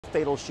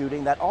fatal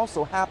shooting that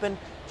also happened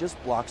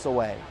just blocks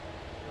away.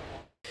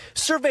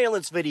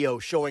 Surveillance video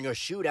showing a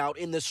shootout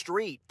in the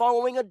street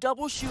following a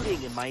double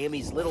shooting in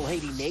Miami's Little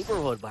Haiti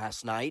neighborhood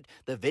last night.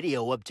 The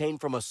video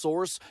obtained from a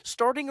source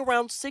starting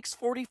around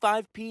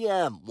 6:45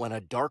 p.m. when a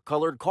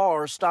dark-colored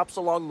car stops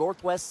along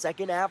Northwest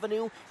 2nd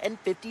Avenue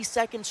and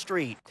 52nd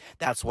Street.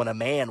 That's when a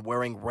man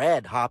wearing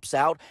red hops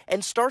out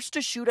and starts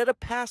to shoot at a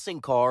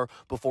passing car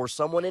before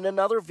someone in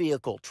another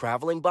vehicle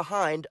traveling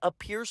behind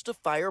appears to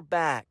fire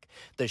back.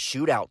 The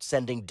shootout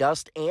sending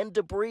dust and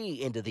debris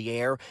into the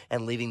air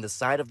and leaving the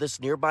side of this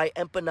nearby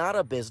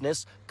empanada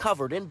business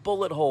covered in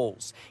bullet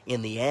holes.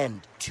 In the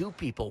end, 2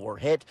 people were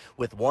hit,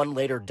 with one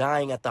later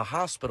dying at the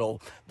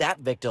hospital. That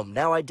victim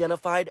now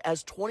identified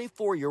as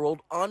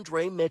 24-year-old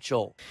Andre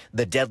Mitchell.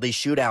 The deadly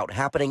shootout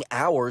happening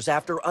hours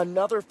after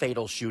another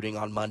fatal shooting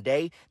on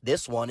Monday,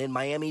 this one in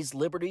Miami's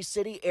Liberty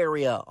City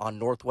area on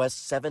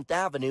Northwest 7th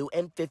Avenue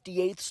and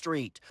 58th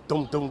Street.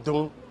 Dum, dum,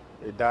 dum.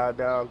 It died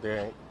down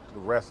there. The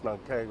rest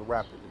came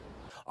rapidly.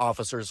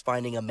 Officers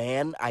finding a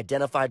man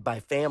identified by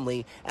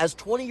family as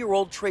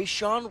 20-year-old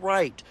Trayshawn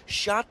Wright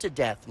shot to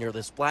death near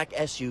this black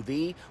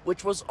SUV,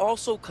 which was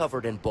also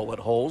covered in bullet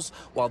holes.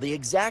 While the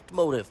exact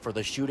motive for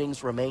the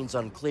shootings remains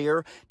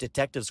unclear,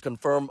 detectives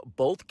confirm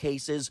both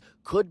cases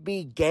could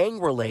be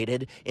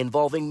gang-related,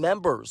 involving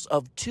members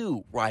of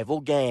 2 rival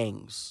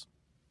gangs.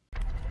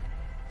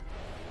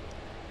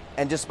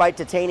 And despite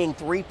detaining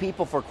 3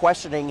 people for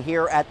questioning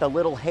here at the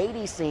Little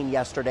Haiti scene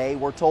yesterday,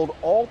 we're told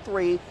all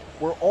 3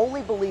 were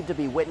only believed to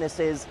be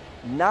witnesses,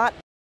 not